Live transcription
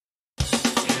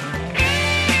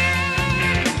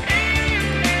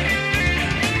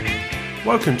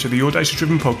Welcome to the Your Data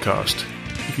Driven podcast.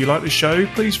 If you like the show,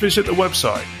 please visit the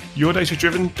website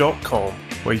yourdatadriven.com,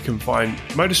 where you can find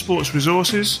motorsports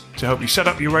resources to help you set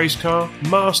up your race car,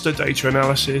 master data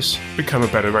analysis, become a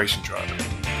better racing driver.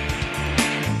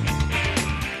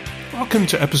 Welcome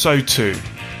to episode 2.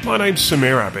 My name's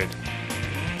Samir Abid.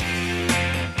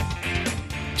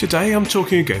 Today I'm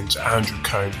talking again to Andrew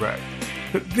Cohen-Wray,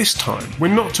 but this time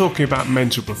we're not talking about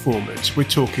mental performance, we're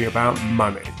talking about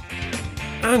money.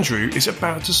 Andrew is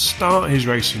about to start his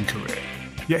racing career,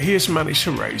 yet he has managed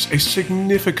to raise a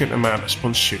significant amount of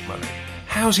sponsorship money.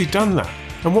 How's he done that?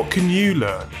 And what can you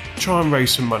learn? Try and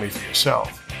raise some money for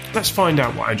yourself. Let's find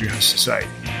out what Andrew has to say.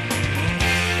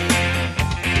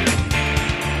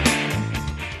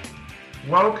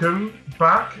 Welcome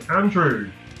back,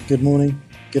 Andrew. Good morning,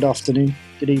 good afternoon,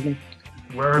 good evening.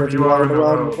 Wherever you are in the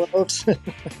world.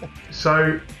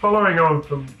 So, following on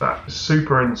from that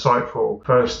super insightful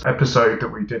first episode that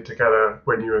we did together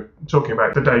when you were talking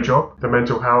about the day job, the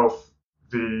mental health,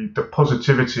 the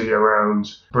positivity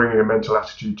around bringing a mental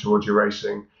attitude towards your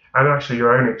racing, and actually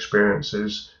your own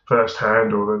experiences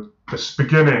firsthand, or the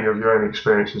beginning of your own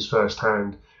experiences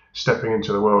firsthand, stepping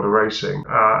into the world of racing.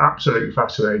 Absolutely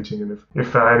fascinating, and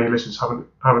if any listeners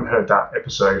haven't heard that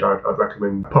episode, I'd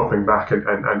recommend popping back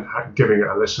and giving it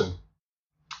a listen.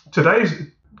 Today's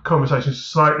conversation is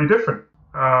slightly different.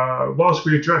 Whilst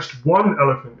we addressed one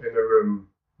elephant in the room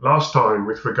last time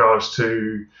with regards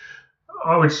to,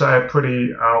 I would say, a pretty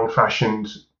old-fashioned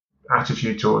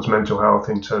attitude towards mental health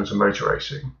in terms of motor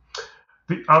racing,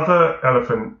 the other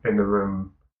elephant in the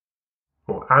room,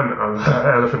 or an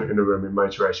elephant in the room in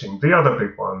motor racing, the other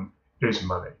big one is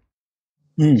money.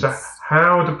 So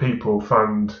how do people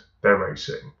fund their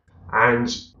racing?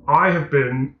 And I have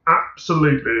been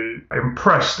absolutely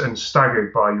impressed and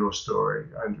staggered by your story,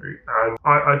 Andrew. And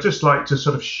I'd just like to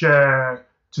sort of share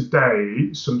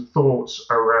today some thoughts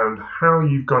around how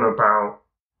you've gone about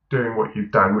doing what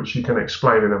you've done, which you can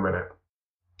explain in a minute.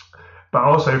 But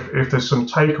also if there's some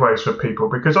takeaways for people,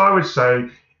 because I would say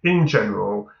in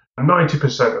general,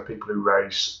 90% of people who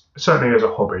race, certainly as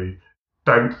a hobby,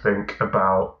 don't think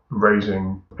about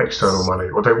raising external money,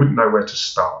 or they wouldn't know where to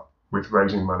start with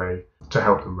raising money to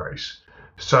help them race.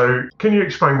 So can you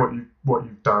explain what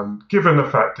you've done, given the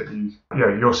fact that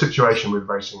your situation with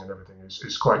racing and everything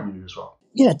is quite new as well?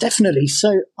 Yeah, definitely.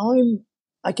 So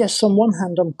I guess on one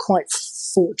hand, I'm quite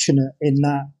fortunate in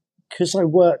that because I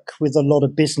work with a lot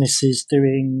of businesses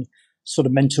doing sort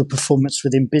of mental performance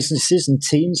within businesses and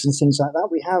teams and things like that.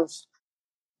 We have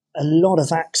a lot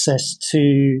of access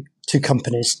to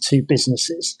companies, to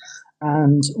businesses.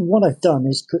 And what I've done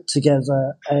is put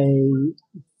together a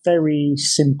very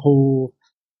simple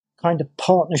kind of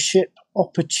partnership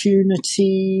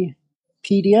opportunity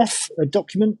PDF, a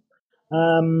document,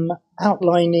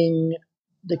 outlining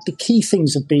the key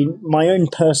things have been my own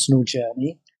personal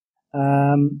journey,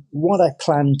 what I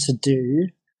plan to do,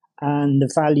 and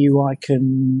the value I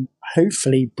can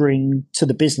hopefully bring to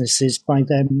the businesses by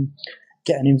them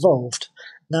getting involved.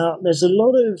 Now, there's a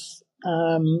lot of,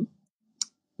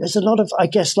 I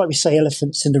guess, like we say,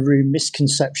 elephants in the room,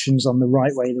 misconceptions on the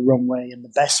right way, the wrong way, and the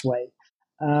best way.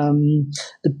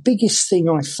 The biggest thing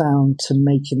I found to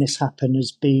making this happen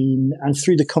has been, and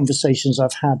through the conversations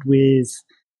I've had with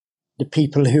the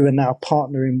people who are now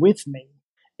partnering with me,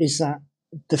 is that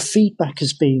the feedback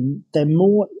has been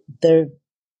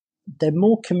they're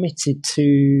more committed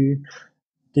to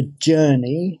the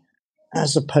journey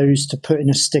as opposed to putting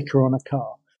a sticker on a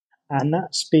car. And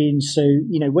that's been so,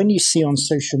 when you see on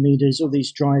social media all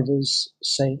these drivers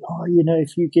saying,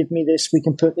 if you give me this, we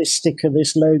can put this sticker,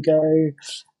 this logo,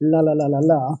 la, la, la, la,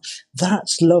 la.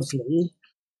 That's lovely.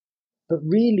 But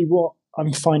really what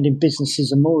I'm finding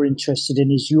businesses are more interested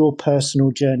in is your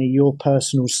personal journey, your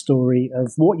personal story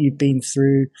of what you've been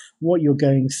through, what you're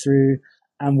going through,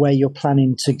 and where you're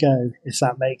planning to go, if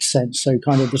that makes sense. So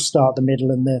kind of the start, the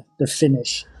middle, and the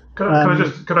finish. Can I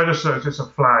just a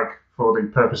flag for the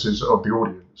purposes of the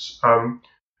audience?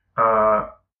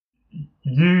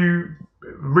 You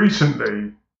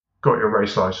recently got your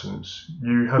race license.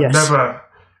 You have never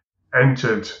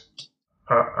entered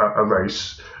a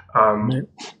race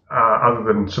other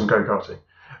than some go-karting.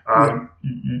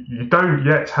 You don't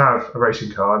yet have a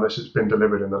racing car unless it's been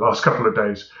delivered in the last couple of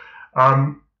days.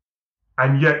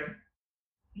 And yet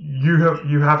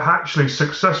you have actually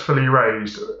successfully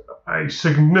raised a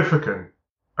significant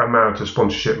amount of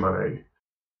sponsorship money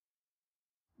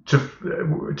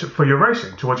for your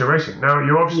racing, towards your racing. Now,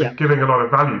 you're obviously giving a lot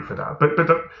of value for that, but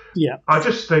I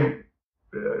just think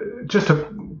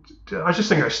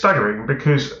it's staggering,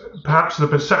 because perhaps the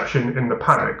perception in the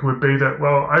paddock would be that,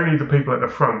 well, only the people at the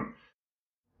front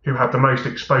who have the most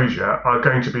exposure are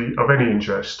going to be of any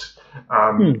interest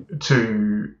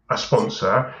to a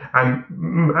sponsor.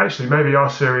 And actually, maybe our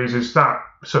series is that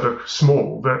sort of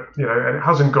small that, and it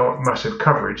hasn't got massive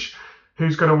coverage.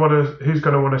 Who's going to want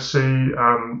to see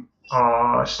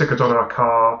our stickers on our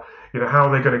car?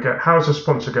 How's a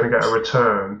sponsor going to get a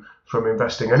return from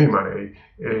investing any money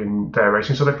in their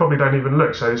racing? So they probably don't even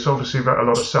look. So it's obviously a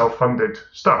lot of self-funded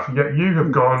stuff. Yet you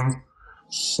have gone,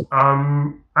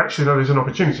 actually, no, there's an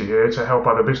opportunity here to help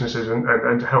other businesses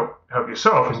and to help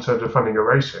yourself in terms of funding your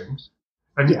racing.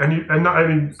 And you not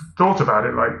only thought about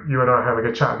it like you and I having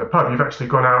a chat in the pub, you've actually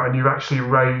gone out and you've actually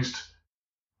raised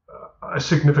a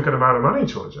significant amount of money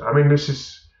towards it. I mean, this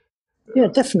is... Yeah,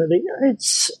 definitely. I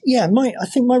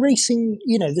think my racing,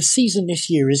 the season this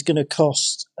year is going to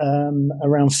cost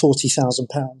around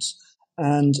 £40,000.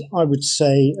 And I would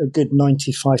say a good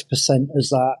 95% as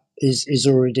that is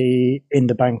already in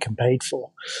the bank and paid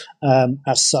for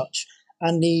as such.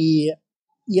 And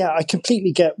I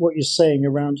completely get what you're saying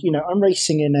around, I'm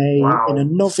racing in a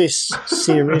novice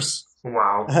series.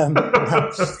 Wow.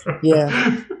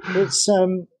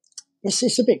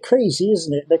 It's a bit crazy,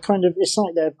 isn't it? They're kind of, it's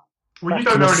like they're... Well, you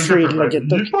don't know any different.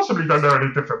 You possibly don't know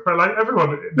any different. But like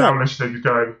everyone now listening is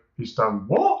going, he's done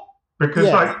what? Because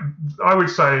like I would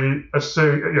say,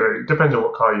 it depends on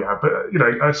what car you have, but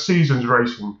a season's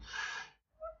racing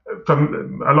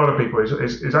from a lot of people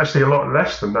is actually a lot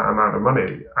less than that amount of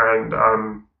money. And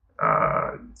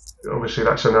obviously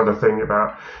that's another thing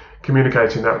about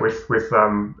communicating that with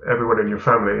everyone in your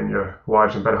family and your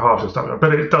wives and better halves and stuff.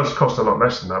 But it does cost a lot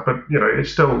less than that. But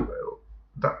it's still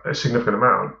a significant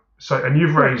amount. So, and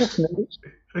you've raised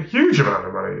a huge amount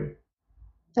of money.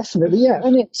 Definitely, yeah.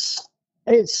 And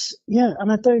and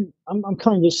I'm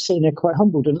kind of sitting there quite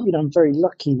humbled, and I'm very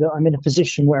lucky that I'm in a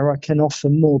position where I can offer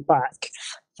more back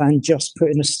than just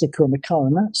putting a sticker on the car.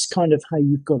 And that's kind of how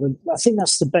you've got to, I think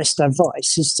that's the best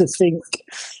advice, is to think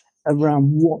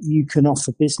around what you can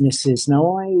offer businesses.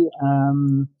 Now,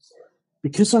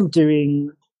 because I'm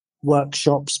doing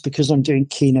workshops, because I'm doing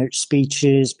keynote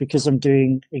speeches, because I'm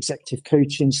doing executive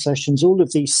coaching sessions, all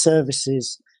of these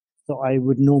services that I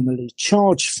would normally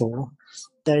charge for,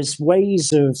 there's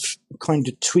ways of kind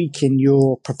of tweaking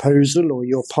your proposal or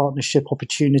your partnership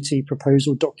opportunity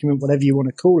proposal document, whatever you want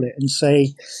to call it, and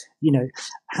say,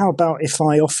 how about if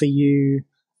I offer you,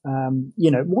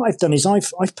 what I've done is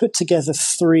I've put together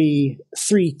three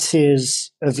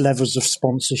tiers of levels of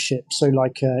sponsorship. So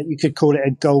like you could call it a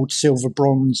gold, silver,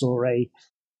 bronze, or a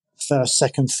first,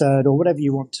 second, third, or whatever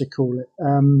you want to call it.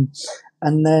 And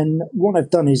then what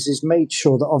I've done is made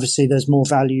sure that obviously there's more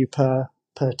value per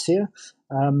tier.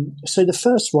 So the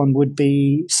first one would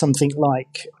be something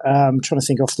like, I'm trying to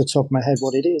think off the top of my head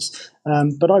what it is,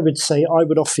 but I would say I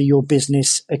would offer your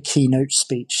business a keynote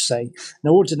speech, say.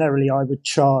 Now, ordinarily, I would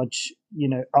charge,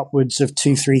 upwards of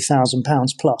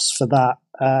 £2,000-3,000 plus for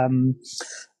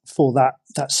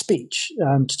that speech,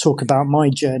 to talk about my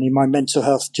journey, my mental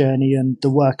health journey, and the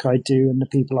work I do and the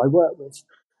people I work with.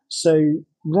 So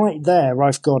right there,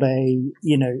 I've got a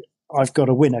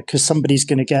winner, because somebody's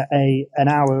going to get an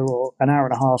hour or an hour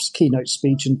and a half's keynote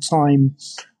speech and time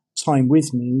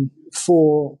with me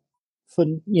for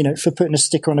putting a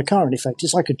sticker on a car. In effect,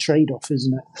 it's like a trade-off,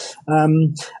 isn't it?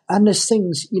 And there's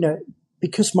things,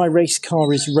 because my race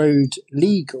car is road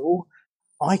legal,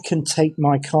 I can take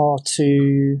my car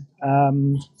to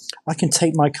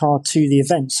the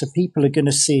event. So people are going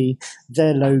to see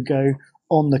their logo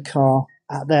on the car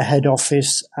at their head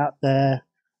office, at their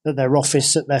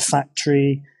office, at their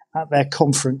factory, at their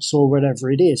conference, or whatever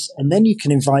it is. And then you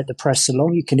can invite the press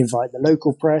along. You can invite the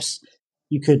local press.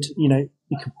 You could,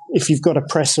 if you've got a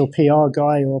press or PR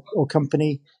guy or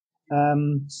company,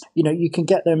 you can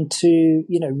get them to,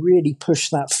 really push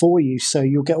that for you. So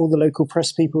you'll get all the local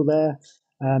press people there.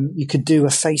 You could do a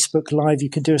Facebook Live. You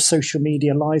could do a social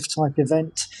media live type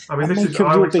event. I mean, make a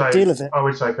real big deal of it. I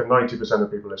would say for 90% of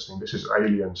people listening, this is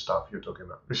alien stuff you're talking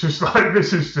about. This is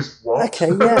just what? Okay,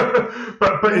 yeah.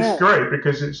 but it's great,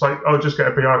 because it's like, just get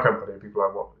a PR company. People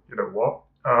are like, what?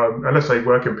 Unless they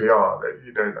work in PR,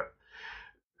 that.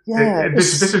 Yeah.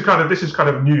 This is kind of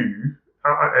new,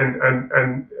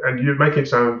 and you make it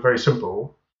sound very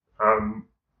simple. I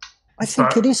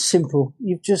think it is simple.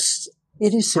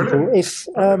 It is simple. Brilliant. If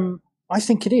I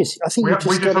think it is. I think we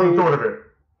just haven't thought of it.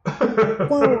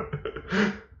 Well,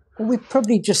 we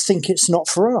probably just think it's not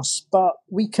for us. But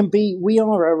we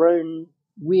are our own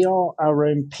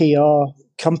PR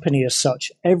company as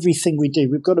such. Everything we do,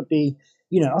 we've got to be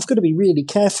I've got to be really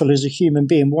careful as a human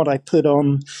being what I put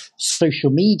on social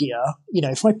media.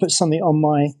 If I put something on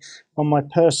my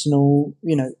personal,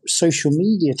 social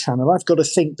media channel, I've got to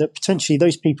think that potentially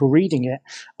those people reading it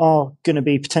are going to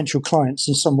be potential clients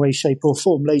in some way, shape, or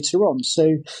form later on.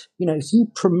 So, if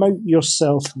you promote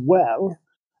yourself well,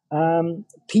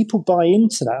 people buy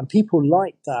into that and people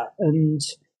like that. And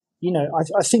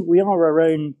I think we are our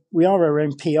own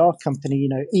PR company.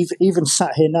 Even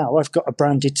sat here now, I've got a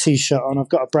branded T-shirt on, I've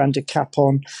got a branded cap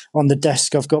on the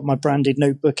desk, I've got my branded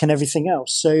notebook and everything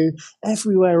else. So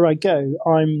everywhere I go,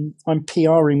 I'm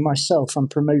PRing myself, I'm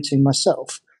promoting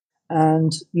myself,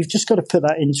 and you've just got to put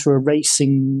that into a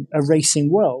racing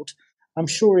world. I'm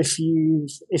sure if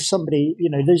somebody,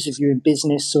 those of you in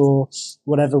business or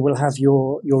whatever, will have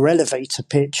your elevator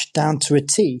pitch down to a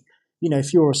T.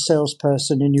 If you're a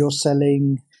salesperson and you're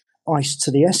selling ice to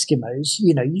the Eskimos,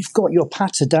 you've got your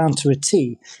patter down to a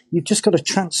T. You've just got to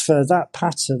transfer that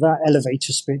patter, that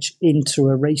elevator speech, into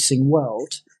a racing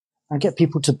world and get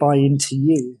people to buy into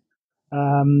you.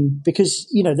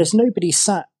 Because, there's nobody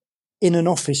sat in an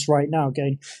office right now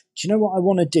going, do you know what I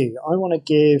want to do? I want to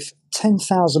give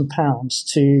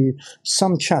 £10,000 to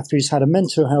some chap who's had a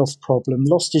mental health problem,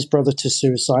 lost his brother to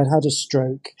suicide, had a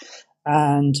stroke,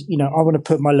 and, I want to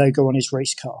put my logo on his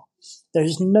race car.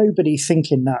 There's nobody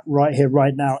thinking that right here,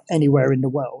 right now, anywhere in the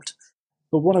world.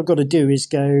 But what I've got to do is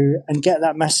go and get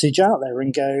that message out there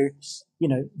and go,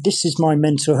 this is my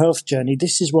mental health journey.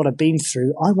 This is what I've been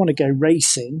through. I want to go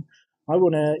racing. I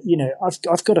want to,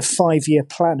 I've got a 5-year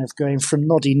plan of going from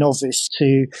noddy novice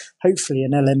to hopefully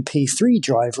an LMP3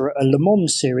 driver at a Le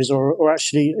Mans series or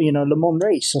actually, Le Mans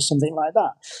race or something like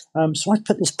that. So I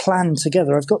put this plan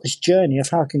together. I've got this journey of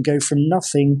how I can go from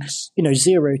nothing,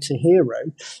 zero to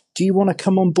hero. Do you want to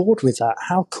come on board with that?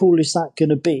 How cool is that going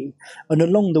to be? And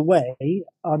along the way,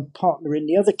 I'm partnering.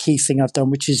 The other key thing I've done,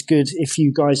 which is good if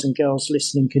you guys and girls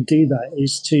listening can do that,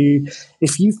 is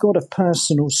if you've got a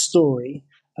personal story,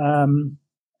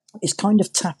 it's kind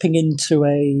of tapping into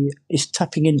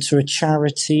a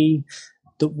charity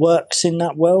that works in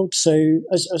that world. So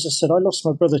as I said, I lost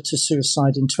my brother to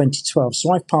suicide in 2012.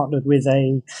 So I've partnered with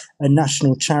a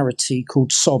national charity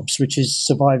called SOBS, which is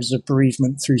Survivors of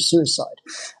Bereavement Through Suicide.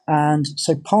 And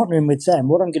so partnering with them,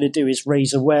 what I'm going to do is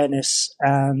raise awareness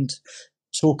and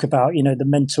talk about, the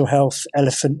mental health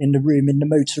elephant in the room in the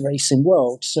motor racing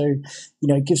world. So,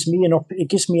 it gives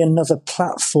me another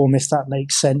platform, if that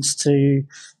makes sense, to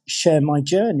share my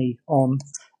journey on.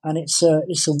 And it's a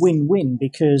win-win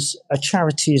because a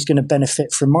charity is going to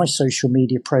benefit from my social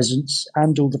media presence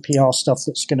and all the PR stuff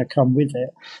that's going to come with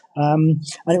it. And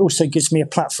it also gives me a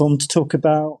platform to talk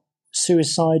about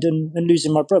suicide and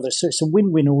losing my brother. So it's a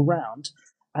win-win all round.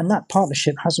 And that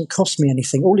partnership hasn't cost me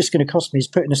anything. All it's going to cost me is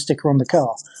putting a sticker on the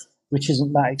car, which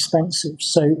isn't that expensive.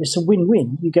 So it's a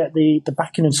win-win. You get the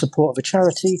backing and support of a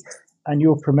charity, and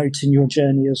you're promoting your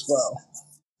journey as well.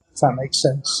 If that makes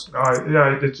sense.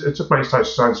 It just makes total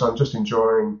sense. So I'm just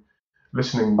enjoying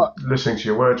listening to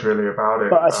your words really about it.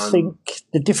 But I think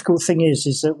the difficult thing is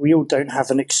that we all don't have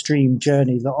an extreme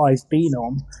journey that I've been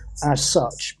on as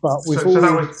such. But we've all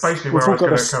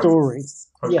got a story.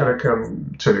 I was going to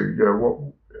come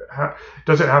to,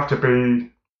 does it have to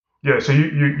be? Yeah, so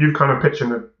you kind of pitching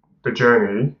the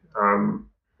journey,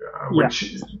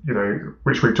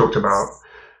 which we talked about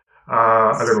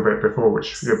a little bit before,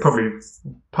 which you're probably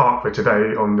part for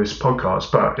today on this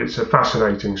podcast. But it's a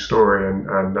fascinating story, and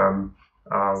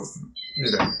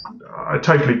I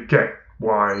totally get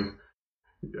why.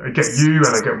 I get you, and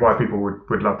I get why people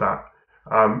would love that.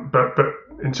 But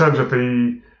in terms of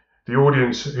the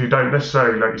audience who don't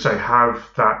necessarily, like you say, have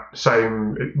that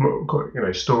same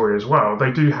story as well,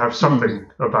 they do have something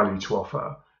of value to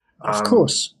offer. Of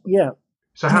course, yeah.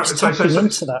 So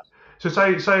into that. So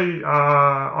say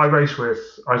I race with,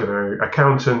 I don't know,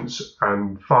 accountants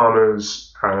and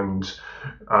farmers and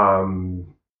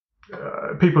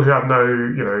people who have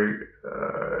no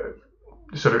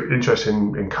sort of interest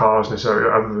in cars necessarily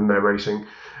other than their racing.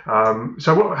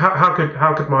 So how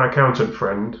could my accountant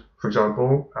friend, for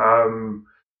example,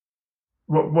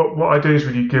 what ideas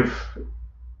would you give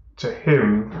to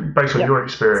him based on your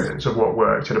experience of what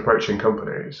worked in approaching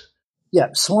companies? Yeah,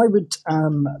 so I would,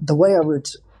 the way I would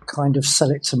kind of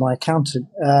sell it to my accountant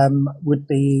would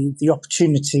be the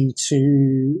opportunity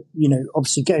to,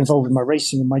 obviously get involved in my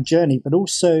racing and my journey, but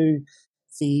also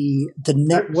the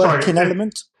networking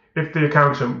element. If the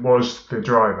accountant was the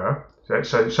driver,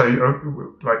 so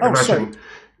imagine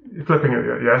flipping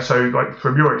it, so like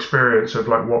from your experience of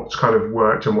like what's kind of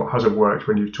worked and what hasn't worked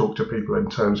when you've talked to people in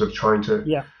terms of trying to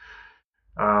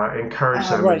encourage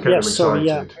them Right, and get yeah, them sorry,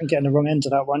 yeah, excited? I'm getting the wrong end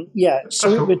of that one. Yeah, so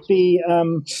That's it cool. would be,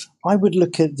 I would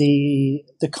look at the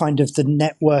kind of the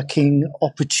networking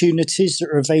opportunities that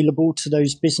are available to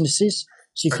those businesses.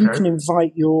 So Okay. if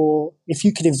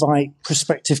you could invite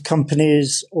prospective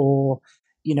companies, or,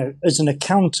 as an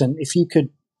accountant, if you can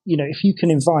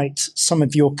invite some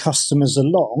of your customers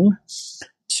along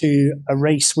to a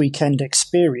race weekend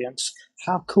experience,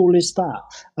 how cool is that?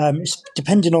 It's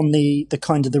depending on the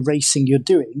kind of the racing you're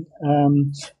doing.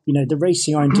 The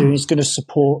racing I'm doing is going to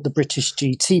support the British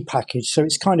GT package, so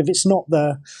it's not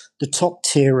the top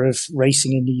tier of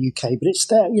racing in the UK, but it's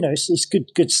there. It's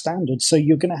good standard. So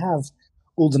you're going to have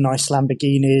all the nice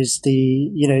Lamborghinis,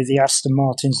 the Aston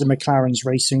Martins, the McLarens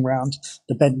racing round,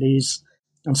 the Bentleys,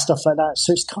 and stuff like that.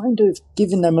 So it's kind of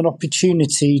giving them an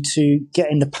opportunity to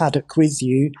get in the paddock with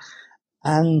you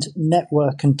and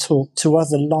network and talk to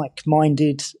other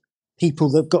like-minded people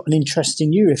that have got an interest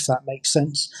in you, if that makes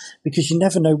sense, because you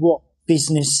never know what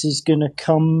business is going to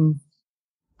come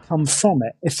from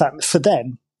it, if that for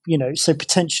them, so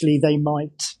potentially they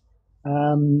might,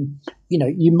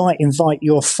 you might invite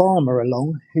your farmer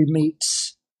along who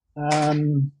meets,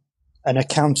 an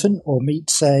accountant, or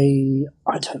meets a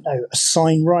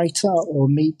sign writer, or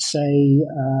meets a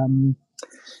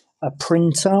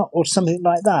printer or something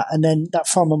like that. And then that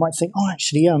farmer might think, oh,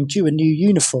 actually, I'm due a new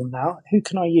uniform now. Who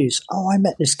can I use? Oh, I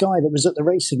met this guy that was at the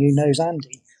racing who knows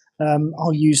Andy.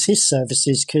 I'll use his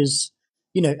services because,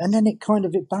 and then it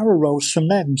barrel rolls from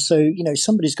them. So,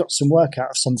 somebody's got some work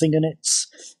out of something, and it's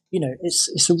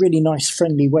a really nice,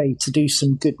 friendly way to do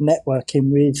some good networking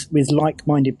with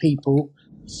like-minded people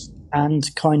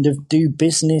and kind of do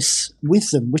business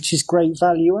with them, which is great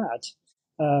value add.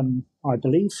 I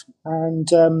believe, and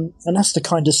that's the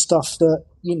kind of stuff that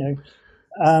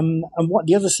and what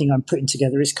the other thing I'm putting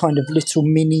together is kind of little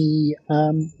mini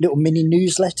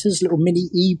newsletters, little mini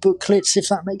e-booklets, if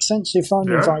that makes sense. If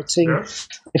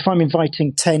I'm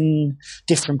inviting 10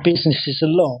 different businesses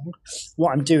along,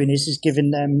 what I'm doing is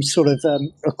giving them sort of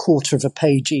a quarter of a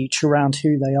page each around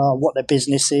who they are, what their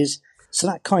business is. So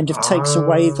that kind of takes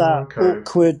away that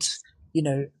awkward,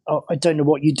 oh, I don't know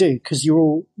what you do, because you're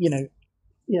all,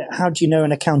 how do you know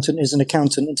an accountant is an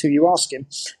accountant until you ask him?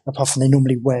 Apart from they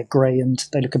normally wear grey and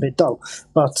they look a bit dull.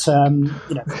 But,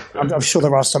 I'm sure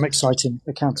there are some exciting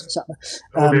accountants out there.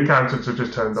 All the accountants are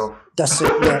just turned off. That's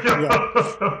it, yeah.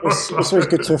 It's always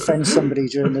good to offend somebody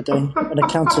during the day. An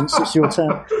accountants, it's your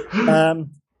turn.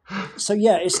 So,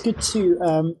 yeah, it's good to,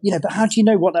 but how do you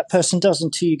know what that person does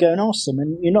until you go and ask them?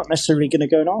 And you're not necessarily going to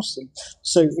go and ask them.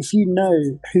 So if you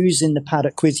know who's in the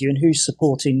paddock with you and who's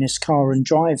supporting this car and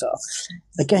driver,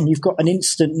 again, you've got an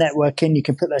instant networking. You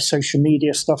can put their social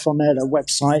media stuff on there, their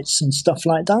websites and stuff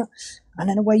like that. And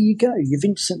then away you go. You've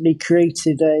instantly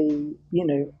created a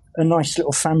nice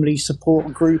little family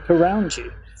support group around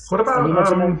you. What about,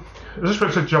 I just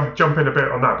want to jump in a bit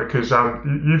on that, because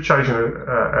you've chosen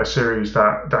a series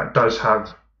that does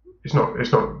have, it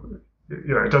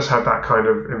does have that kind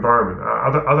of environment.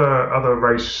 Other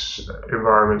race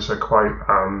environments are quite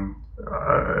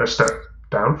a step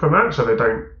down from that, so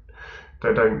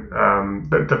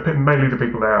mainly the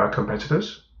people there are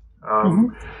competitors,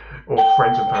 or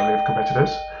friends and family of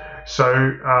competitors.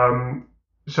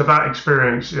 So that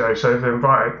experience, so if they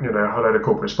invite, a load of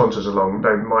corporate sponsors along,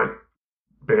 they might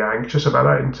be anxious about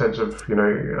that in terms of,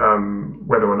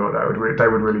 whether or not they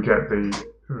would really get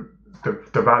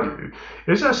the value.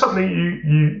 Is there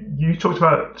something you talked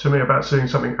about to me about seeing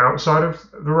something outside of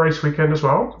the race weekend as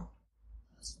well?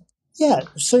 Yeah.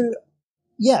 So,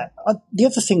 the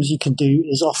other things you can do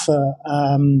is offer,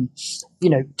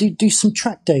 do some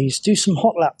track days, do some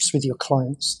hot laps with your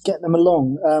clients, get them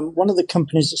along. One of the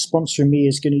companies that's sponsoring me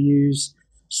is going to use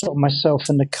sort of myself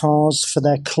and the cars for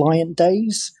their client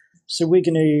days. So we're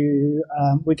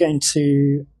going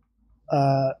to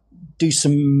do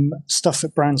some stuff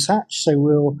at Brands Hatch. So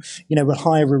we'll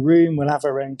hire a room, we'll have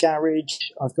our own garage.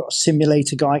 I've got a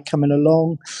simulator guy coming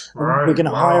along. Right. We're going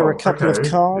to hire a couple of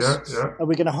cars. Yeah. And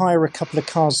we're going to hire a couple of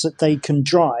cars that they can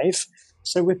drive.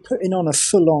 So we're putting on a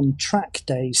full-on track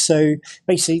day. So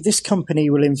basically this company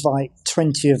will invite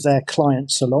 20 of their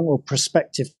clients along, or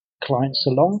prospective clients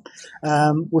along.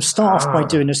 We'll start off by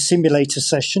doing a simulator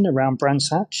session around Brands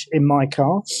Hatch in my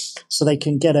car, so they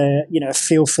can get a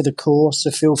feel for the course,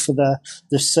 a feel for the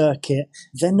circuit.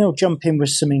 Then they'll jump in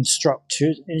with some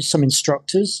instructors,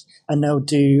 and they'll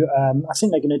do. I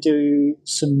think they're going to do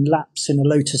some laps in a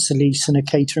Lotus Elise and a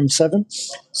Caterham 7.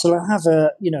 So they'll have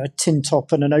a tin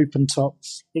top and an open top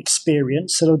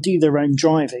experience. So they'll do their own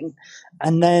driving,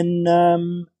 and then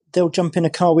they'll jump in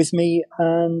a car with me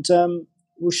and.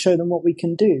 We'll show them what we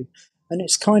can do, and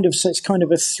it's kind of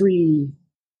a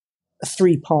a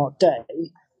 3-part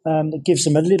day. That gives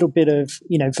them a little bit of,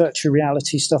 virtual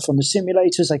reality stuff on the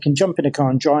simulators. They can jump in a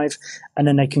car and drive, and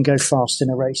then they can go fast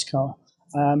in a race car.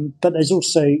 But there's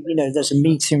also, there's a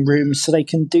meeting room, so they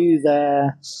can do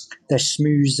their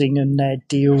smoozing and their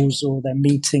deals or their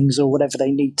meetings or whatever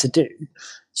they need to do.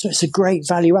 So it's a great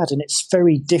value add, and it's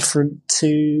very different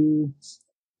to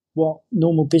what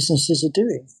normal businesses are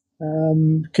doing,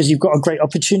 because you've got a great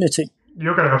opportunity.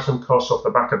 You're going to have some costs off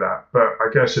the back of that, but I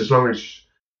guess as long as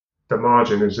the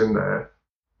margin is in there,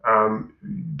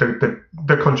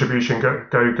 the contribution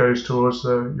goes towards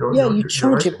you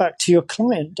charge it back to your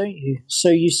client, don't you? So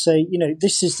you say,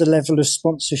 this is the level of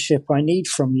sponsorship I need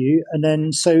from you, and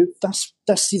then so that's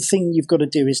the thing you've got to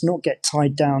do, is not get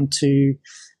tied down to,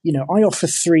 I offer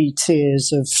 3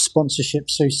 tiers of sponsorship,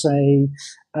 so say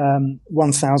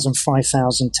 1,000,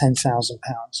 5,000, 10,000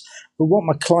 pounds. But what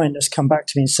my client has come back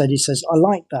to me and said, he says, I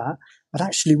like that, but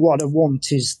actually what I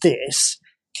want is this.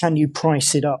 Can you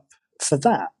price it up for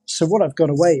that? So what I've gone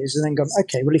away is and then gone,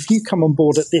 okay, well, if you come on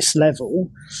board at this level,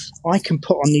 I can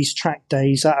put on these track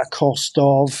days at a cost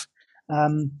of,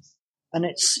 and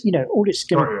it's, all it's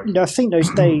going to, I think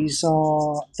those days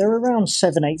they're around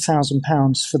 7,000-8,000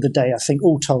 pounds for the day, I think,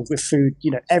 all told, with food,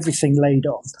 everything laid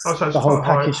on. Oh, so it's the whole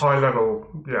package. High level,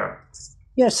 yeah.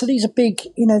 Yeah, so these are big,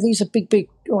 big,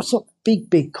 well, it's not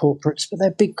big corporates, but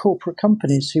they're big corporate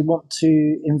companies who want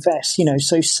to invest,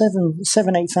 so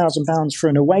 8,000 pounds for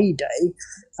an away day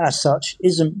as such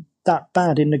isn't that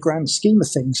bad in the grand scheme of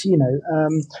things.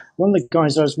 One of the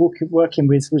guys I was working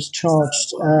with was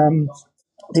charged,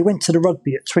 they went to the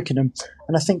rugby at Twickenham,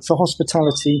 and I think for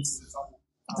hospitality,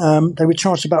 they were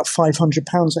charged about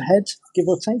 £500 a head, give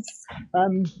or take.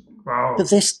 Wow. But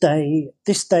this day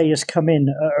has come in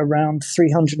at around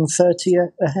 330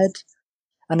 a head,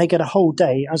 and they get a whole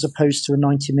day as opposed to a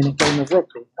 90-minute game of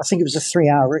rugby. I think it was a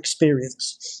 3-hour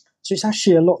experience. So it's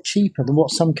actually a lot cheaper than what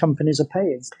some companies are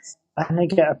paying. And they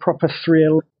get a proper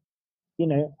thrill,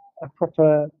 a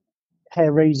proper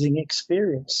hair-raising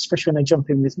experience, especially when they jump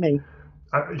in with me.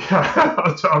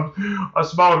 I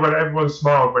smiled when everyone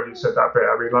smiled when you said that bit.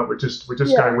 I mean, like we're just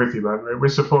going with you, man. We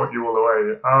support you all the way.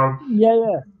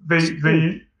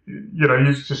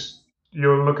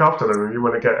 You'll look after them, and you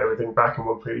want to get everything back in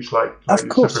one piece, like you said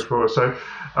before. So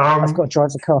I've got to drive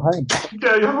the car home.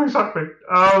 Yeah, exactly.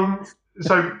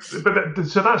 So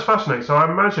that's fascinating. So I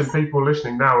imagine people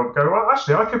listening now would go, well,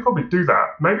 actually, I could probably do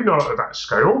that. Maybe not at that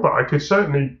scale, but I could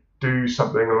certainly do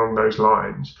something along those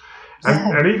lines.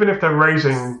 And even if they're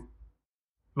raising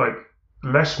like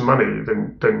less money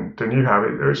than you have,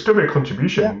 it would still be a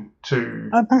contribution to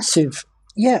a massive.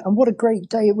 Yeah, and what a great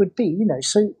day it would be,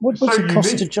 So what's it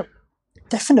cost to jump?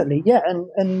 Definitely, yeah.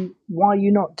 And why are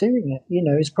you not doing it?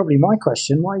 Is probably my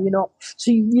question. Why are you not? So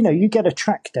you get a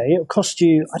track day. It'll cost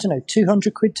you, I don't know,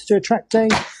 200 quid to do a track day.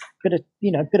 Bit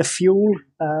of fuel,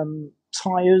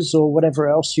 tires, or whatever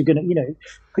else you're going to,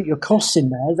 put your costs in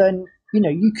there. Then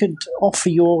you could offer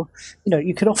your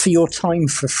time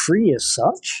for free as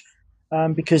such.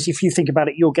 Because if you think about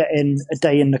it, you're getting a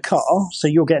day in the car, so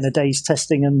you're getting a day's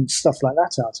testing and stuff like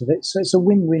that out of it. So it's a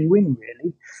win-win-win,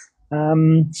 really.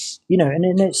 And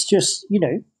then it's just,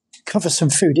 cover some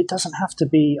food. It doesn't have to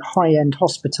be high-end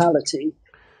hospitality,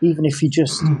 even if you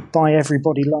just buy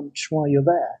everybody lunch while you're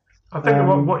there. I think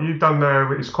what you've done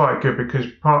there is quite good, because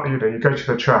partly, you go to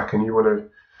the track and you want to,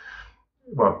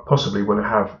 possibly want to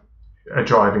have a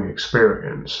driving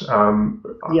experience.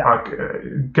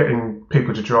 Getting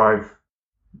people to drive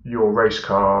your race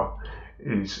car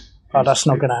is that's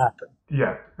not going to happen.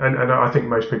 Yeah, and I think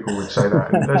most people would say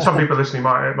that. And some people listening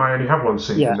might only have one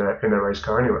seat in their race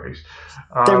car, anyways.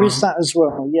 There is that as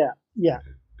well. Yeah.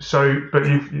 So, but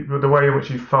the way in which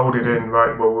you folded in,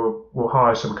 right? Well, we'll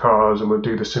hire some cars and we'll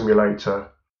do the simulator.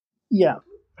 Yeah.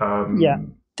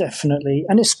 Definitely.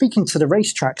 And it's speaking to the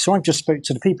racetrack. So I've just spoke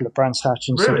to the people at Brands Hatch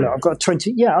and said, look, I've got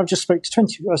 20. Yeah, I've just spoke to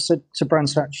 20. I said to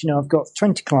Brands Hatch, I've got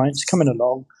 20 clients coming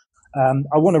along.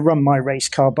 I want to run my race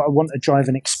car, but I want a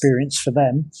driving experience for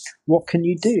them. What can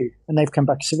you do? And they've come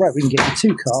back and said, right, we can get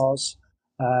you 2 cars.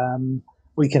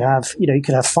 We could have, you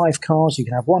could have 5 cars. You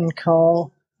can have 1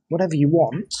 car, whatever you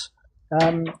want.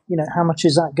 How much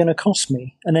is that going to cost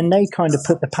me? And then they kind of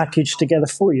put the package together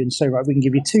for you and say, right, we can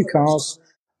give you 2 cars.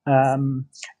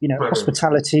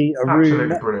 Hospitality, a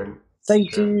room. Brilliant. They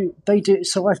do.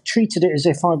 So I've treated it as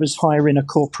if I was hiring a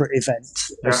corporate event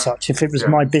as such. If it was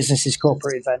my business's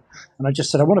corporate event, and I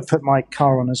just said I want to put my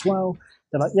car on as well.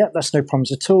 They're like, yeah, that's no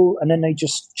problems at all. And then they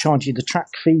just charge you the track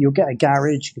fee. You'll get a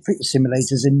garage. You can put your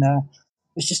simulators in there.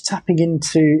 It's just tapping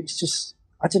into. It's just,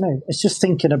 I don't know. It's just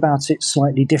thinking about it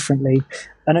slightly differently.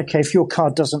 And okay, if your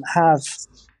car doesn't have,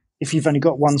 if you've only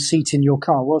got one seat in your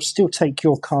car, well, still take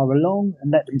your car along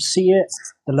and let them see it,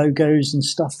 the logos and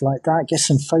stuff like that, get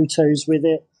some photos with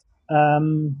it,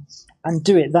 and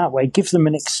do it that way. Give them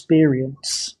an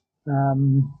experience,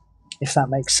 if that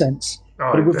makes sense.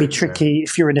 But it would be tricky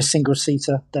if you're in a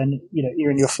single-seater, then,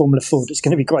 you're in your Formula Ford. It's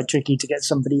going to be quite tricky to get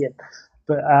somebody in.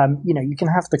 But, you can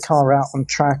have the car out on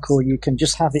track, or you can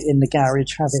just have it in the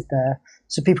garage, have it there,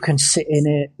 so people can sit in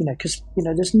it, because,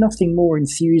 there's nothing more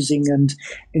enthusing and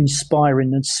inspiring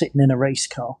than sitting in a race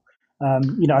car.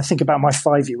 I think about my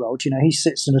 5-year-old, he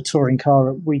sits in a touring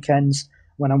car at weekends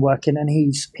when I'm working, and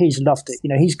he's loved it.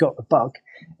 He's got the bug.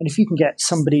 And if you can get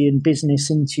somebody in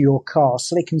business into your car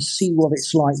so they can see what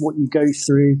it's like, what you go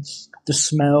through, the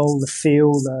smell, the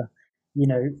feel,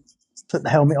 put the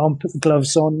helmet on, put the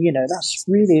gloves on, that's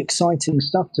really exciting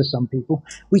stuff to some people.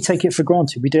 We take it for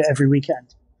granted. We do it every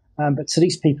weekend. But to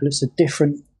these people, it's a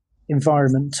different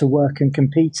environment to work and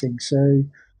competing. So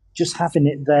just having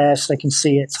it there so they can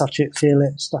see it, touch it, feel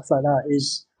it, stuff like that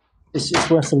it's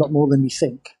worth a lot more than you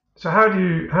think. So how do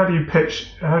you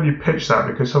pitch that?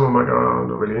 Because someone might go, "Oh, I'm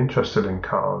not really interested in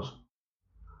cars."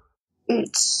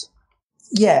 It's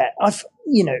Is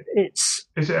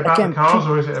it about the cars,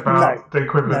 or is it about the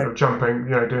equivalent of jumping,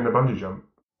 doing the bungee jump?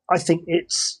 I think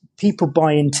it's people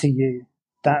buy into you.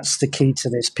 That's the key to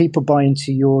this. People buy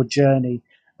into your journey.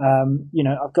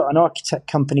 I've got an architect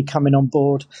company coming on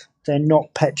board. They're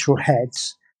not petrol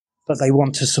heads, but they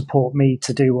want to support me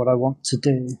to do what I want to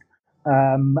do.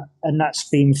 And that's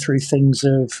been through things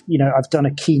of, I've done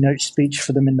a keynote speech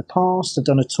for them in the past. I've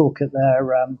done a talk at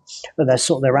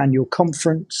their annual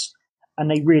conference, and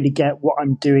they really get what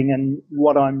I'm doing and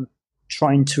what I'm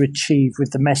trying to achieve with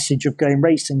the message of going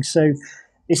racing. So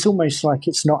it's almost like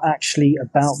it's not actually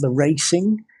about the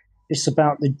racing. It's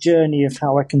about the journey of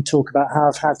how I can talk about how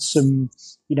I've had some,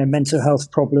 mental health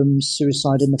problems,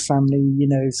 suicide in the family,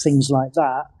 things like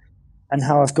that, and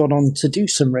how I've gone on to do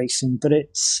some racing. But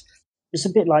it's a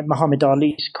bit like Muhammad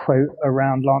Ali's quote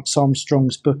around Lance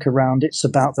Armstrong's book around it's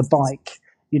about the bike.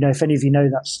 If any of you know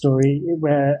that story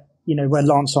where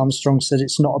Lance Armstrong said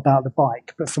it's not about the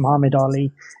bike, but for Muhammad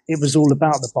Ali, it was all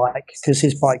about the bike because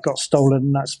his bike got stolen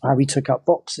and that's how he took up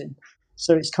boxing.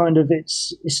 So it's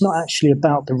it's not actually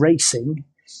about the racing.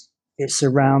 It's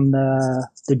around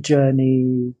the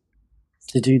journey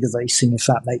to do the racing, if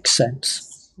that makes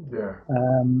sense. Yeah.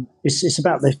 It's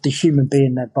about the human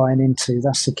being they're buying into.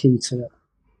 That's the key to it.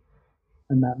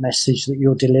 And that message that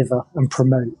you'll deliver and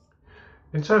promote.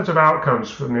 In terms of outcomes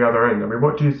from the other end,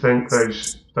 what do you think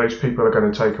those people are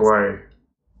going to take away?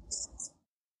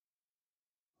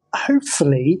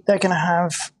 Hopefully they're going to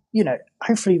have,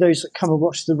 hopefully those that come and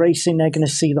watch the racing, they're going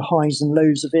to see the highs and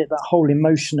lows of it, that whole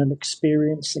emotional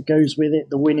experience that goes with it,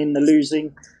 the winning, the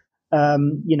losing,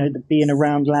 the being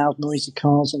around loud, noisy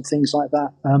cars and things like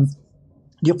that.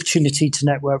 The opportunity to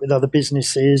network with other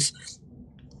businesses,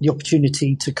 the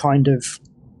opportunity to kind of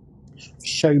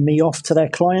show me off to their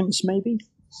clients, maybe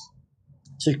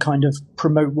to kind of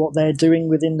promote what they're doing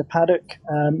within the paddock.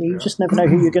 You just never know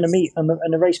who you're going to meet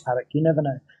in a race paddock. You never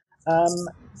know.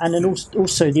 And then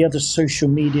also the other social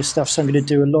media stuff. So I'm going to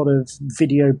do a lot of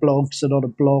video blogs, a lot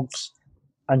of blogs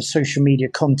and social media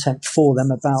content for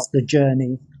them about the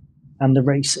journey and the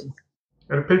racing.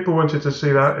 And if people wanted to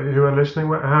see that, who are listening,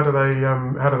 how do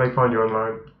they find you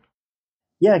online?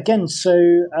 Yeah, again, so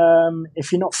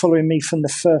if you're not following me from the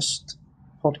first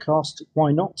podcast,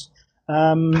 why not?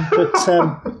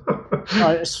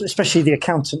 Especially the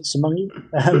accountants among you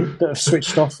that have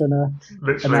swithed off and are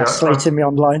now slating me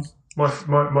online. My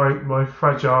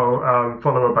fragile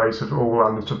follower base have all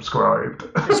unsubscribed.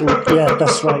 Yeah,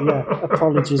 that's right. Yeah,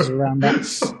 apologies around that.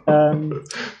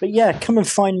 But yeah, come and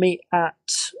find me at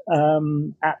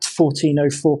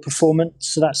 1404 Performance.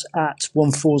 So that's at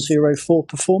 1404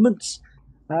 Performance.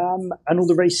 And all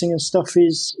the racing and stuff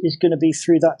is going to be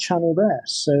through that channel there.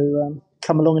 So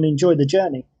come along and enjoy the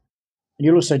journey. And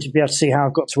you'll also be able to see how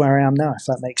I've got to where I am now, if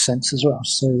that makes sense as well.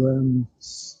 So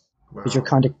because you're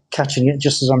kind of catching it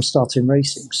just as I'm starting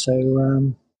racing.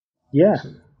 So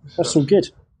that's all good.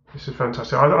 This is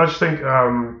fantastic. I just think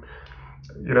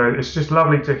it's just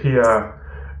lovely to hear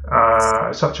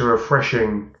such a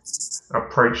refreshing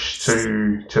approach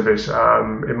to this.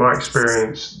 In my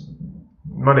experience,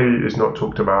 money is not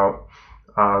talked about,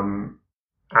 and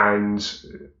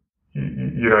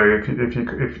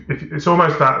if it's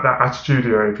almost that attitude.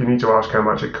 If you need to ask how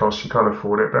much it costs, you can't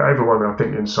afford it. But everyone, I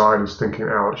think, inside is thinking,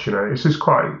 "Ouch!" This is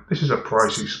a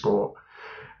pricey sport,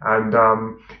 and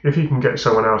if you can get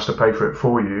someone else to pay for it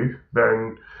for you,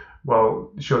 then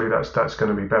surely that's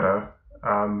going to be better.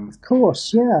 Of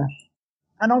course, yeah.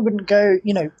 And I wouldn't go,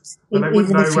 But they wouldn't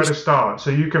even know if where to start. So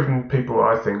you've given people,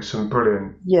 I think, some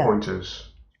brilliant pointers.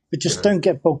 But just don't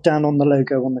get bogged down on the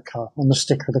logo on the car, on the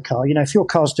sticker of the car. If your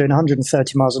car's doing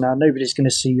 130 miles an hour, nobody's going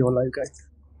to see your logo.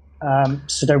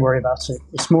 So don't worry about it.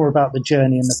 It's more about the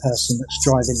journey, and the person that's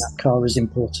driving that car is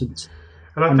important.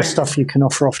 And the stuff you can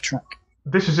offer off track.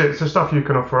 This is it. It's the stuff you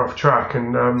can offer off track.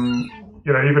 And,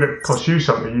 even if it costs you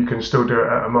something, you can still do it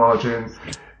at a margin.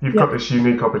 You've got this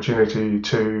unique opportunity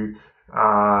to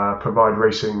provide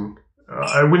racing,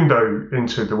 a window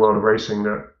into the world of racing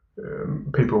that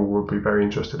people will be very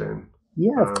interested in.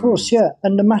 Yeah, of course, yeah.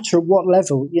 And no matter at what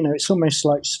level, it's almost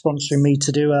like sponsoring me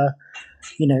to do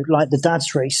like the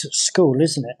dad's race at school,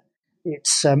 isn't it?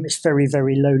 It's very,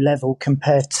 very low level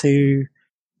compared to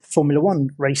Formula One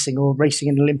racing or racing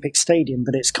in an Olympic stadium,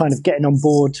 but it's kind of getting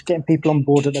people on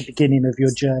board at the beginning of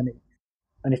your journey.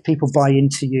 And if people buy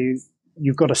into you,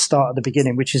 you've got to start at the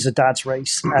beginning, which is a dad's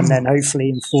race, and then hopefully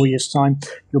in 4 years' time,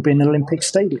 you'll be in an Olympic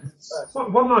stadium.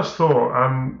 One last thought.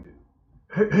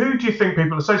 Who do you think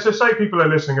people are? So say people are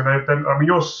listening, and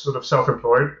you're sort of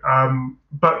self-employed,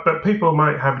 but people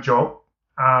might have a job.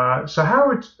 So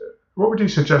what would you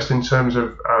suggest in terms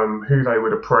of who they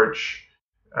would approach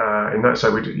in that?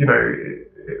 So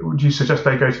would you suggest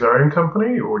they go to their own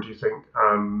company, or do you think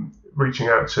reaching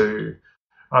out to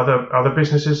other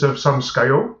businesses of some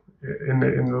scale in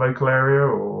the local area,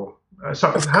 or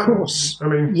something? Of course.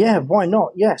 Yeah, why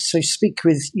not? Yeah. So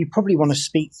you probably want to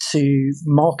speak to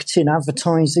marketing,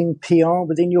 advertising, PR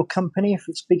within your company if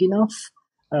it's big enough.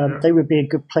 They would be a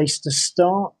good place to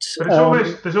start. But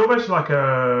there's almost like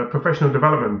a professional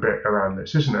development bit around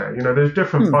this, isn't there? There's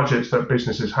different budgets that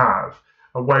businesses have,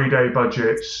 away day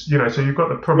budgets, so you've got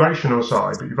the promotional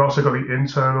side, but you've also got the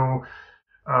internal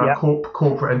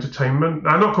corporate entertainment.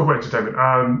 Not corporate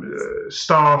entertainment,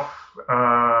 staff,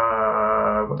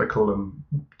 what they call them,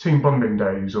 team bonding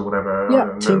days or whatever.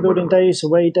 Yeah, team building days,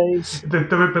 away days. There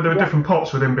are different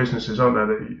pots within businesses, aren't there,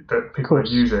 that people are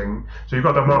using. So you've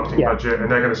got the marketing budget, and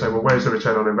they're going to say, well, where's the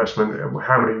return on investment?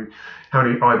 How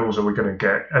many eyeballs are we going to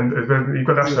get? And then you've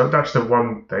got that's the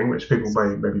one thing which people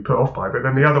may maybe put off by. But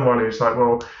then the other one is like,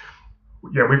 well,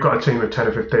 yeah, we've got a team of 10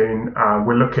 or 15.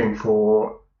 We're looking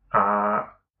for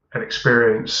an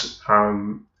experience,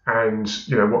 and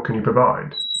what can you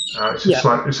provide? It's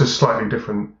a slightly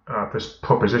different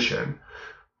proposition.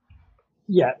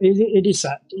 Yeah, it is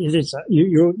that. It is that.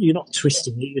 You're not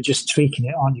twisting it. You're just tweaking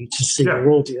it, aren't you, to see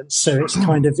your audience? So it's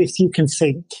kind of, if you can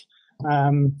think,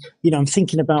 I'm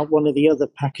thinking about one of the other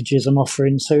packages I'm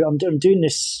offering. So I'm doing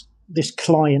this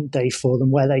client day for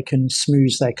them, where they can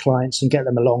smooth their clients and get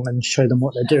them along and show them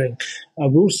what they're doing.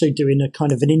 We're also doing a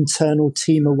kind of an internal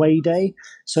team away day.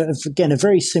 So again, a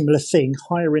very similar thing,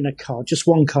 hiring a car, just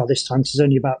one car this time, because there's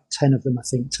only about 10 of them, I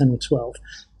think, 10 or 12.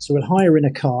 So we'll hire in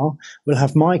a car, we'll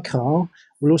have my car,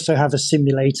 we'll also have a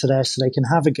simulator there so they can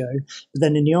have a go. But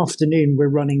then in the afternoon, we're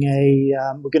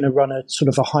going to run a sort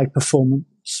of a high performance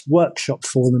workshop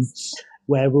for them,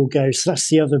 where we'll go. So that's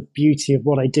the other beauty of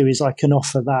what I do, is I can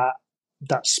offer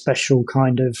that special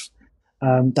kind of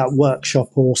that workshop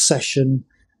or session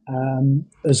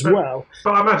as well.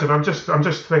 But I imagine I'm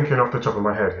just thinking off the top of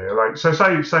my head here. Like, so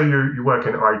say you work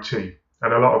in IT,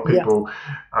 and a lot of people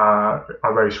I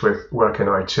race with work in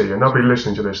IT, and they'll be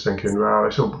listening to this thinking, well,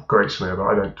 it's all great to me, but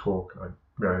I don't talk,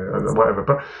 whatever.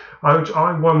 But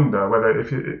I wonder whether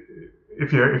if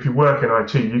you work in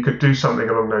IT, you could do something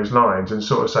along those lines and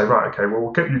sort of say, right, okay, well,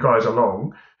 we'll get you guys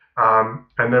along,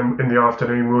 and then in the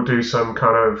afternoon we'll do some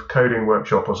kind of coding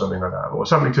workshop or something like that, or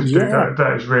something to do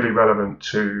that is really relevant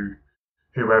to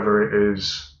whoever it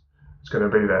is going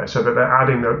to be there, so that they're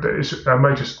adding it's a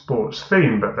motorsports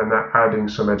theme, but then they're adding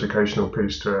some educational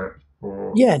piece to it.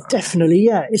 Definitely.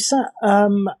 Yeah, it's that.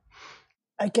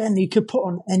 Again, you could put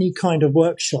on any kind of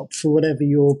workshop for whatever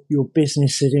your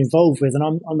business is involved with. And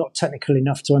I'm not technical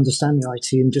enough to understand the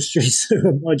IT industry, so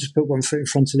I just put one foot in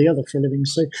front of the other for a living.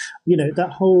 So,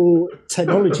 that whole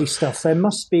technology stuff, there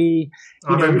must be...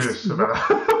 I'm envious about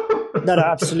No,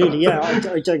 absolutely. Yeah, I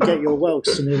don't get your world,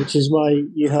 which is why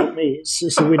you help me.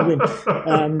 It's a win-win.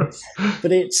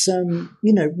 But it's,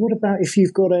 what about if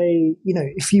you've got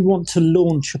if you want to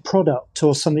launch a product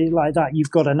or something like that,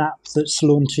 you've got an app that's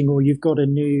launching, or you've got a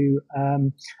new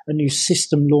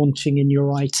system launching in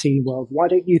your IT world. Why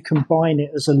don't you combine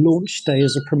it as a launch day,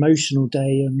 as a promotional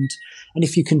day, and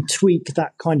if you can tweak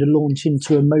that kind of launch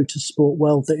into a motorsport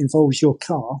world that involves your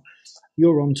car,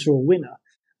 you're onto a winner.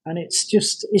 And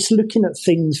it's looking at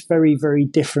things very, very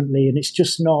differently. And it's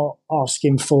just not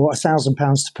asking for £1,000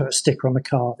 to put a sticker on the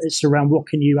car. It's around what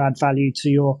can you add value to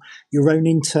your own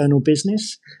internal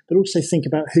business, but also think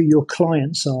about who your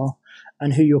clients are,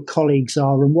 and who your colleagues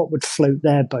are and what would float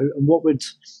their boat and what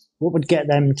would get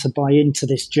them to buy into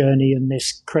this journey and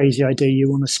this crazy idea you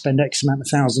want to spend X amount of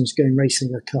thousands going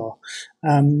racing a car.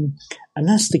 And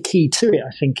that's the key to it,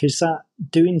 I think, is that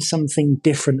doing something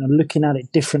different and looking at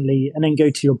it differently, and then go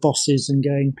to your bosses and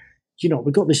going,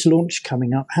 we've got this launch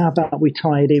coming up. How about we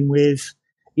tie it in with,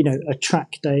 a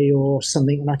track day or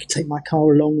something, and I can take my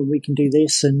car along and we can do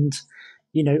this, and,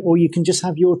 or you can just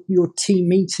have your team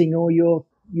meeting or your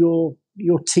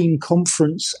team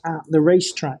conference at the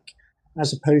racetrack,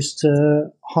 as opposed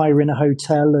to hiring a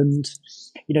hotel and,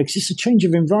 because it's a change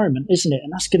of environment, isn't it?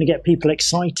 And that's going to get people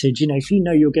excited. If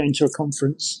you're going to a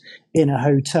conference in a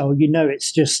hotel,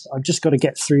 it's just, I've just got to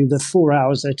get through the 4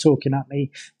 hours they're talking at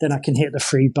me, then I can hit the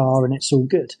free bar and it's all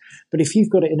good. But if you've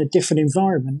got it in a different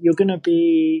environment, you're going to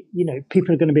be,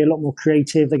 people are going to be a lot more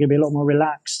creative. They're going to be a lot more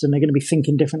relaxed, and they're going to be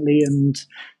thinking differently and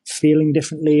feeling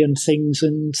differently and things.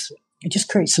 And it just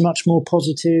creates a much more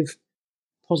positive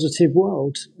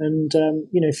world. And,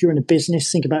 if you're in a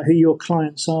business, think about who your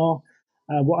clients are,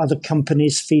 what other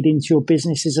companies feed into your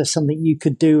business. Is there something you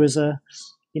could do as as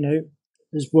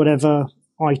whatever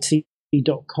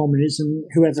IT.com is, and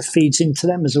whoever feeds into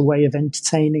them as a way of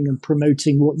entertaining and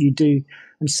promoting what you do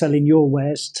and selling your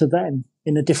wares to them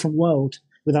in a different world,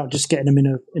 without just getting them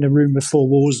in a room with four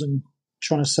walls and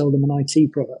trying to sell them an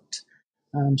IT product.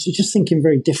 So just thinking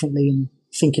very differently and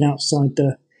thinking outside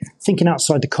the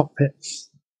cockpit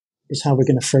is how we're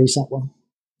going to phrase that one,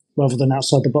 rather than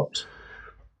outside the box.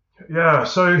 Yeah.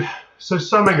 So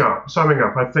summing up,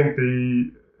 I think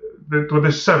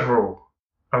there's several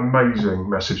amazing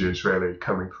messages really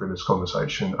coming through this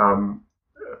conversation.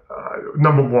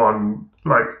 Number one,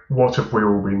 what have we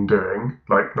all been doing?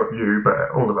 Not you,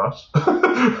 but all of us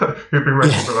who've been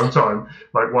racing for a long time.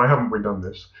 Why haven't we done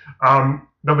this?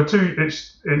 Number two,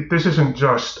 this isn't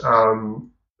just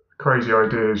crazy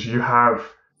ideas. You have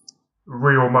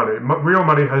real money. Real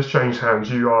money has changed hands.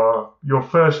 Your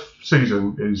first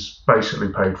season is basically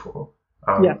paid for,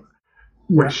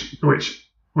 which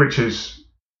is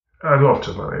a lot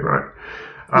of money, right?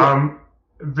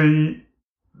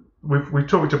 We've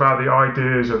talked about the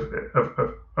ideas of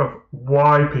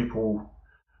why people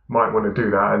might want to do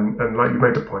that, and like you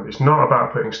made the point, it's not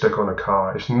about putting stick on a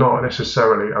car. It's not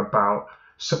necessarily about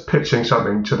pitching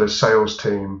something to the sales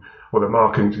team or the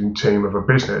marketing team of a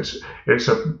business. It's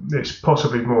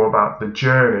possibly more about the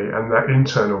journey and that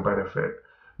internal benefit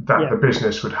that the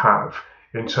business would have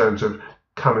in terms of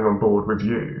coming on board with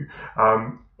you,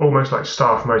 almost like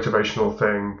staff motivational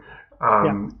thing,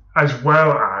 as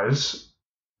well as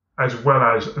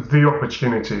the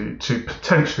opportunity to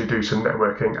potentially do some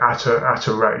networking at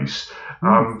a race.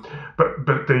 But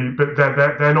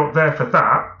they're not there for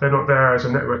that. They're not there as a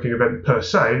networking event per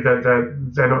se.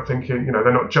 They're not thinking,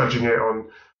 they're not judging it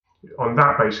on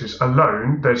that basis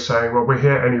alone. They're saying, well, we're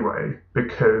here anyway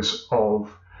because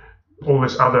of all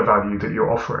this other value that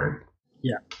you're offering.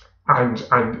 Yeah. And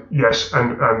yes,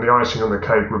 and the icing on the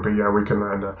cake would be, we can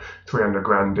land a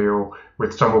 $300,000 deal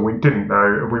with someone we didn't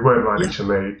know, we weren't likely to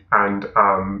meet, and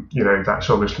that's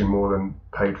obviously more than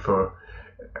paid for,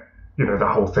 the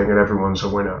whole thing, and everyone's a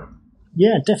winner.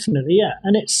 Yeah, definitely, yeah.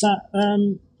 And it's that,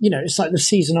 it's like the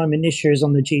season I'm in this year is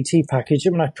on the GT package,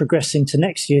 and when I progress into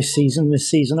next year's season, the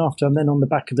season after, I'm then on the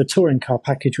back of the touring car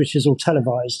package, which is all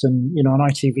televised and, on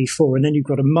ITV4, and then you've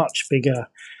got a much bigger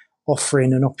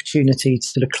offering and opportunity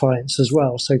to the clients as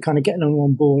well. So kind of getting them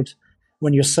on board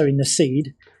when you're sowing the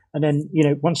seed, and then,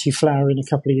 once you flower in a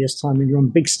couple of years' time and you're on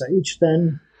the big stage,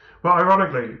 then... Well,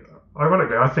 ironically,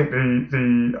 I think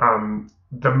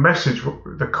the message,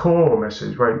 the core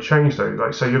message won't change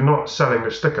though. So you're not selling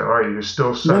the sticker, are you? You're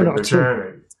still selling the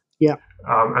journey. Yeah.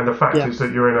 And the fact is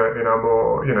that you're in a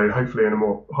more, hopefully in a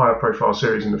more higher profile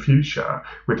series in the future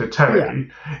with the telly.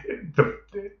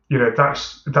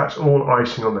 That's all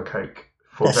icing on the cake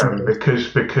for them,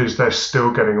 because they're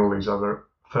still getting all these other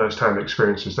first-hand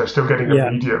experiences. They're still getting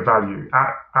immediate value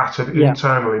at an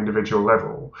internal individual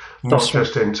level, not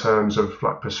just in terms of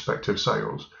prospective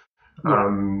sales.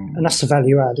 And that's the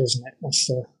value add, isn't it? That's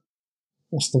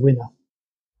the winner.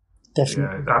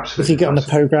 Definitely. Yeah, absolutely. If you get on the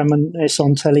program and it's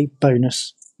on telly,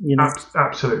 bonus.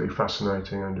 Absolutely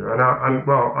fascinating, Andrew. And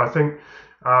I think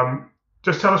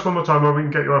just tell us one more time where we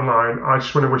can get you online. I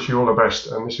just want to wish you all the best.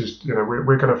 And this is,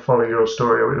 we're going to follow your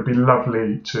story. It'd be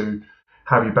lovely to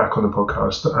have you back on the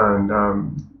podcast and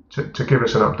to give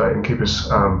us an update and keep us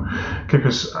let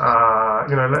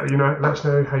us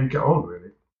know how you get on,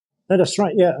 really. That's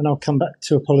right, yeah, and I'll come back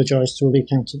to apologise to all the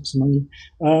accountants among you.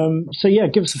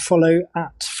 Give us a follow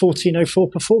at 1404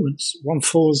 Performance,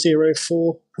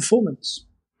 1404 Performance.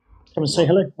 Come and say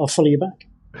hello. I'll follow you back.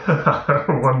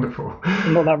 Wonderful.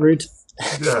 I'm not that rude.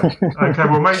 Yeah. Okay.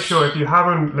 Well, make sure if you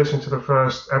haven't listened to the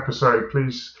first episode,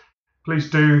 please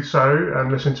do so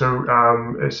and listen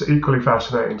to. It's equally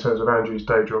fascinating in terms of Andrew's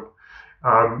day job.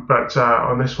 But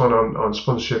on this one on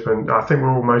sponsorship, and I think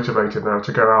we're all motivated now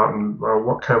to go out and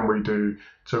what can we do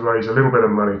to raise a little bit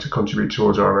of money to contribute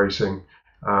towards our racing.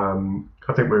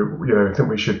 I think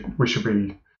we should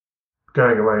be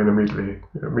going away and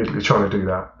immediately trying to do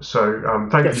that. So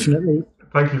thank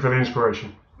you for the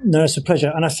inspiration. No, it's a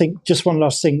pleasure. And I think just one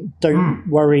last thing, don't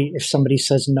worry if somebody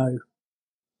says no.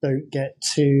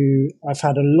 I've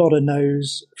had a lot of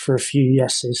no's for a few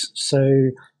yeses.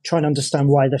 So try and understand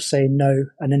why they're saying no.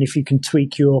 And then if you can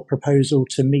tweak your proposal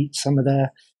to meet some of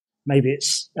their, maybe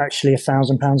it's actually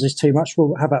 £1,000 is too much.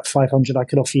 Well, how about 500? I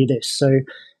could offer you this. So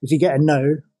if you get a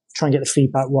no, try and get the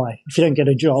feedback why. If you don't get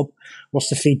a job, what's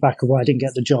the feedback of why I didn't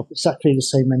get the job? Exactly the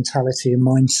same mentality and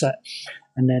mindset.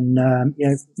 And then,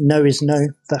 no is no.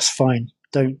 That's fine.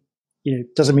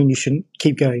 Doesn't mean you shouldn't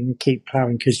keep going and keep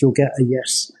ploughing because you'll get a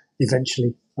yes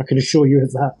eventually. I can assure you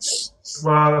of that.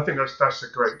 Well, I think that's a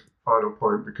great final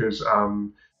point because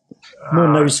more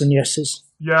no's than yeses.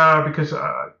 Yeah, because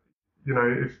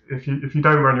if you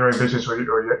don't run your own business or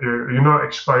you're not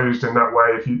exposed in that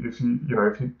way, if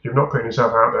you're not putting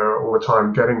yourself out there all the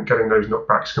time, getting those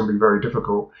knockbacks can be very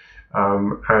difficult.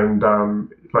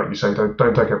 Like you say, don't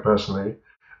take it personally.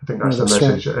 I think that's the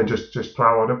message, right. And just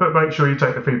plow on. But make sure you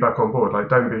take the feedback on board. Like,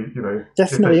 don't be,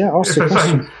 definitely, if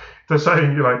they're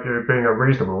saying you're being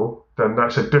unreasonable, then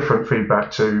that's a different feedback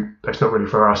to that's not really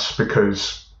for us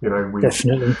because we're not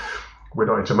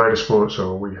into motorsports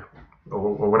or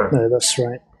whatever. No, that's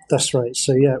right.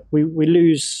 So yeah, we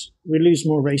lose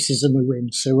more races than we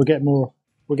win. So we'll get more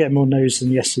no's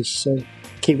than yeses. So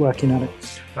keep working at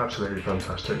it. Absolutely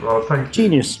fantastic. Well, thank you.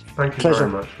 Genius. Thank you Pleasure.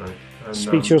 very much, mate. And,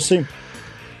 speak to you soon.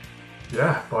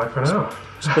 Yeah, bye for now.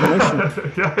 It's been emotional.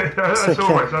 That's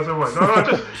always. No,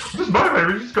 just motivated.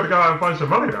 We've just got to go out and find some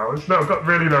money now. I've got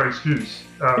really no excuse.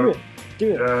 Do it.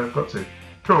 Yeah, I've got to.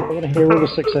 Cool. I want to hear all the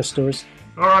success stories.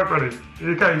 All right, buddy.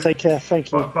 You okay? Take care.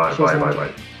 Thank you. Bye.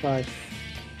 Bye.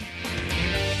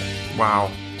 Wow.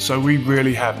 So we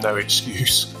really have no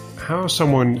excuse. How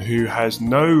someone who has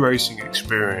no racing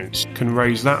experience can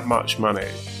raise that much money.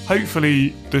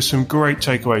 Hopefully there's some great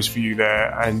takeaways for you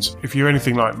there, and if you're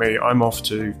anything like me, I'm off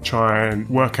to try and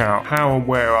work out how and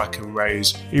where I can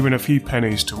raise even a few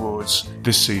pennies towards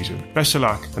this season. Best of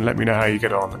luck and let me know how you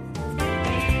get on.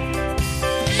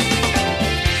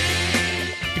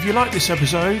 If you like this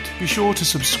episode, be sure to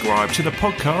subscribe to the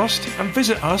podcast and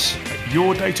visit us at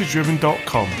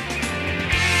yourdatadriven.com.